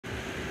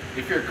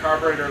If you're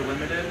carburetor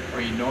limited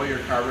or you know your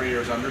carburetor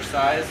is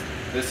undersized,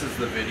 this is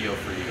the video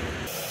for you.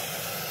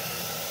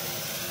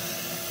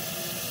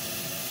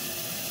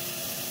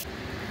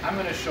 I'm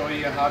going to show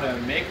you how to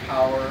make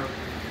power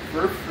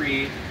for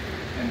free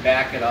and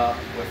back it up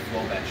with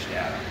flow bench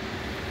data.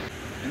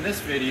 In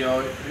this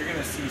video, you're going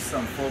to see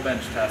some flow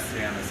bench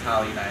testing on this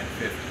Holley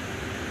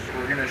 950.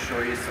 We're going to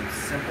show you some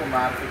simple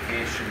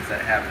modifications that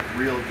have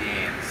real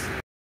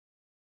gains.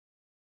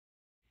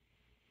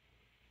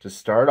 To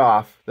start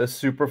off,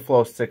 this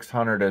Superflow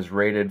 600 is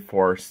rated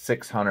for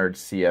 600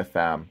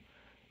 CFM.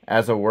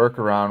 As a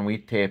workaround, we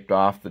taped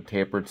off the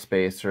tapered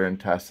spacer and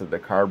tested the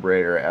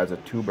carburetor as a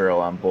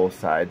 2-barrel on both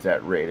sides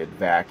at rated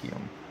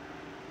vacuum.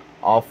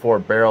 All 4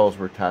 barrels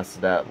were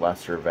tested at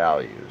lesser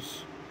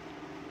values.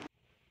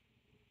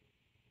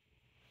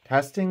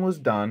 Testing was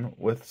done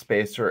with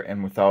spacer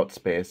and without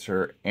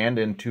spacer and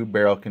in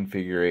 2-barrel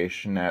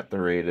configuration at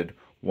the rated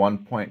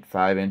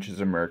 1.5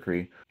 inches of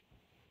mercury.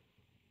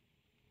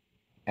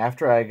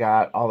 After I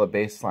got all the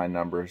baseline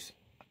numbers,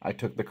 I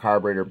took the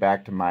carburetor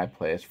back to my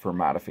place for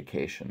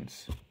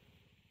modifications.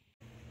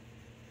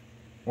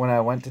 When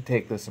I went to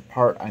take this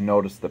apart, I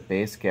noticed the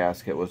base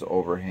gasket was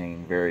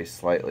overhanging very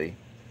slightly.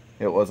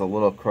 It was a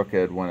little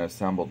crooked when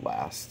assembled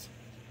last.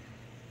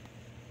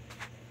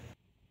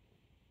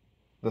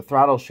 The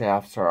throttle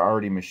shafts are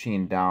already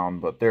machined down,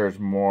 but there's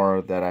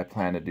more that I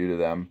plan to do to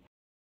them.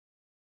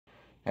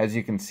 As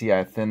you can see,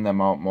 I thinned them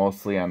out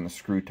mostly on the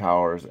screw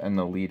towers and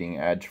the leading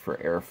edge for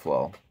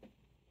airflow.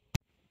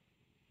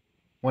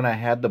 When I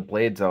had the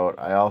blades out,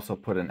 I also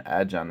put an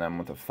edge on them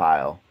with a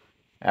file.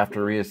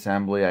 After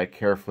reassembly, I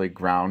carefully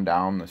ground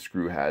down the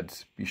screw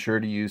heads. Be sure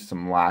to use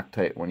some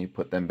Loctite when you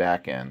put them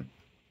back in.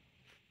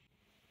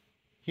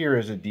 Here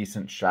is a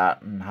decent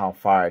shot on how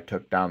far I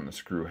took down the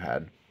screw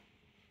head.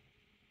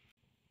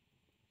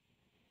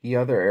 The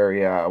other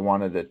area I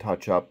wanted to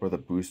touch up were the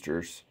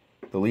boosters.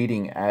 The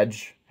leading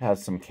edge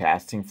has some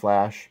casting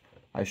flash.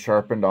 I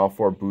sharpened all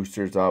 4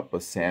 boosters up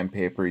with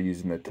sandpaper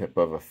using the tip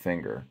of a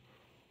finger.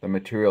 The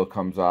material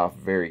comes off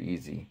very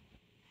easy.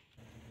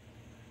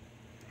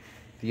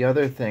 The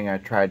other thing I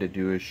tried to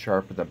do is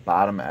sharpen the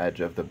bottom edge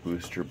of the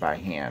booster by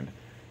hand.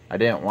 I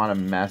didn't want to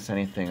mess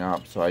anything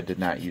up, so I did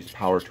not use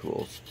power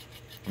tools.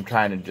 I'm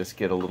trying to just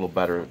get a little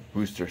better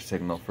booster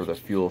signal for the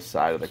fuel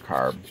side of the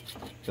carb.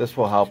 This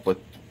will help with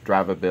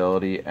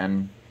drivability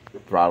and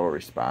throttle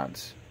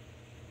response.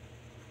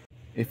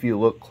 If you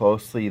look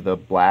closely, the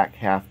black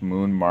half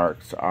moon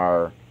marks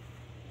are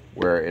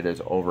where it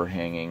is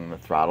overhanging the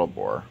throttle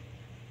bore.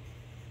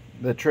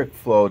 The Trick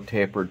Flow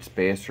tapered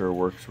spacer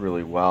works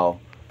really well,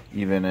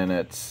 even in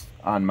its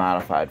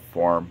unmodified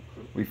form.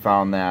 We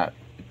found that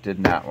it did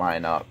not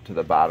line up to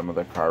the bottom of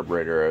the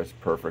carburetor as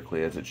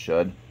perfectly as it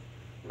should.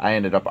 I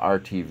ended up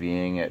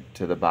RTVing it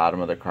to the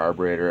bottom of the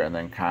carburetor and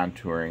then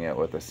contouring it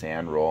with a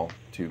sand roll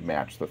to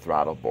match the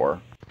throttle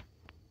bore.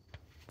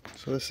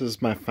 So this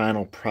is my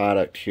final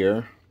product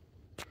here.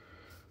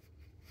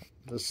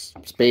 This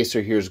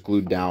spacer here is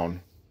glued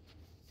down.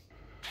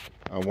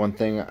 One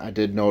thing I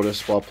did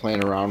notice while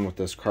playing around with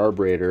this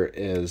carburetor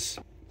is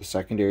the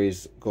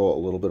secondaries go a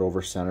little bit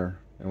over center,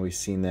 and we've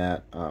seen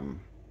that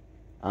on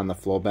the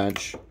flow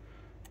bench.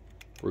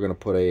 We're going to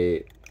put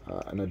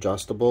an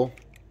adjustable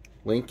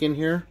link in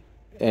here,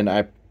 and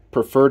I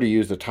prefer to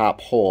use the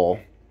top hole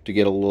to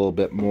get a little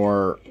bit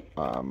more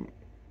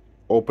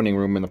opening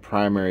room in the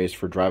primaries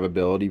for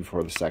drivability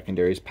before the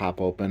secondaries pop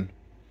open.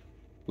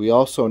 We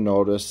also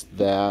noticed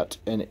that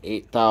an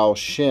 8 thou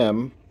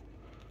shim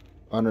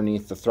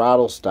underneath the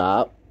throttle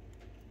stop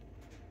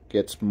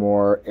gets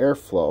more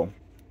airflow.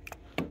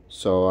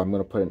 So I'm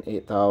going to put an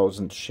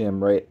 8,000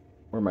 shim right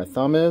where my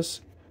thumb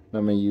is, and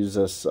I'm going to use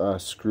this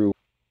screw.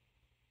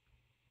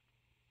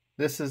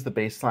 This is the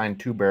baseline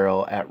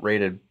 2-barrel at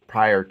rated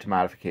prior to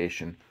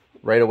modification.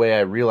 Right away I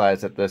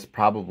realized that this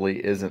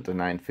probably isn't a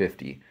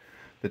 950.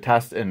 The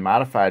test in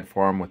modified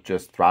form with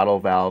just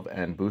throttle valve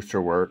and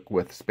booster work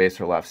with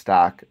spacer left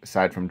stock,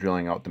 aside from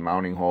drilling out the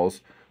mounting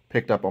holes,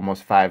 picked up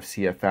almost 5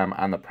 CFM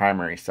on the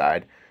primary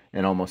side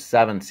and almost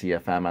 7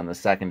 CFM on the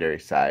secondary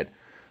side,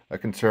 a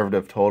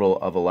conservative total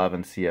of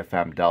 11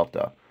 CFM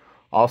delta.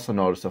 Also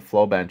notice the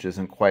flow bench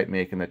isn't quite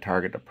making the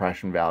target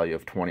depression value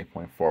of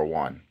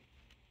 20.41.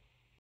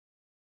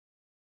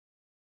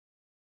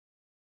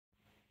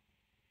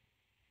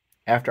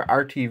 After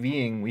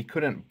RTVing, we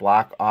couldn't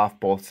block off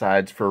both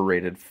sides for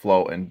rated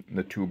flow in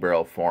the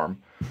 2-barrel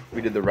form.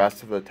 We did the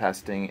rest of the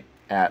testing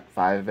at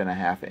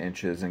 5.5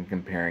 inches and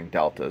comparing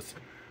deltas.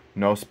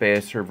 No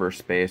spacer versus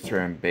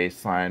spacer in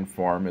baseline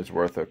form is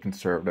worth a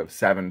conservative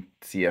 7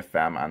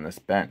 CFM on this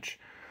bench.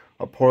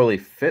 A poorly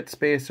fit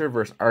spacer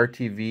versus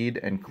RTV'd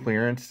and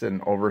clearance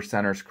and over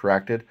centers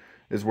corrected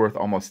is worth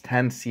almost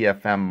 10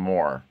 CFM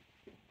more.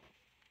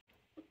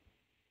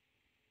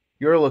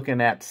 You're looking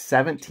at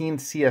 17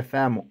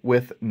 CFM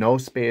with no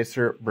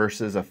spacer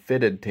versus a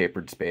fitted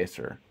tapered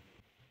spacer.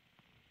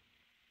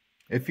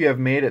 If you have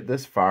made it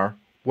this far,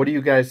 what do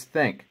you guys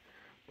think?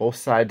 Both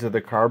sides of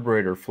the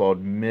carburetor flowed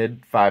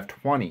mid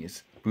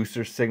 520s.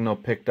 Booster signal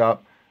picked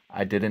up.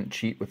 I didn't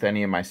cheat with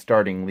any of my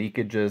starting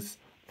leakages.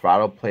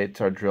 Throttle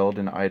plates are drilled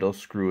and idle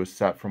screw is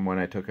set from when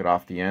I took it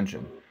off the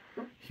engine.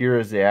 Here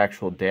is the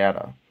actual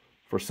data.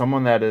 For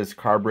someone that is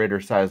carburetor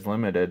size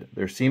limited,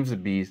 there seems to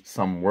be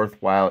some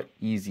worthwhile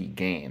easy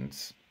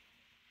gains.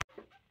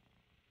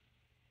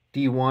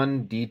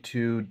 D1,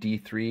 D2,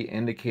 D3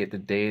 indicate the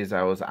days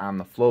I was on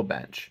the flow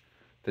bench.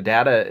 The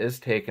data is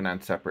taken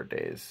on separate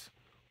days.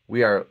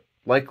 We are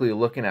likely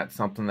looking at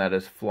something that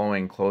is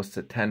flowing close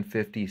to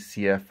 1050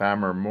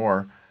 CFM or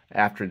more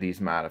after these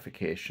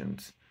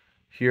modifications.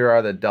 Here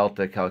are the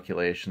delta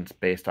calculations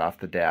based off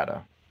the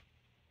data.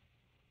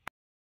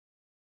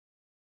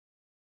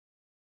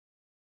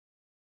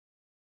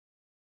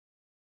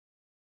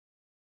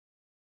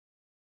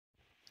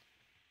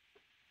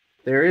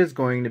 There is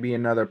going to be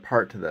another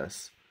part to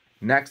this.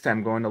 Next,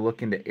 I'm going to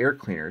look into air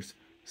cleaners,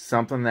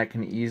 something that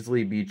can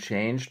easily be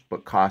changed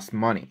but costs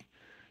money.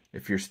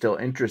 If you're still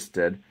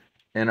interested,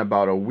 in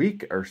about a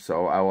week or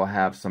so, I will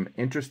have some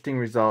interesting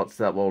results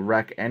that will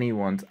wreck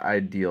anyone's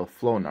ideal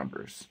flow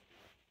numbers.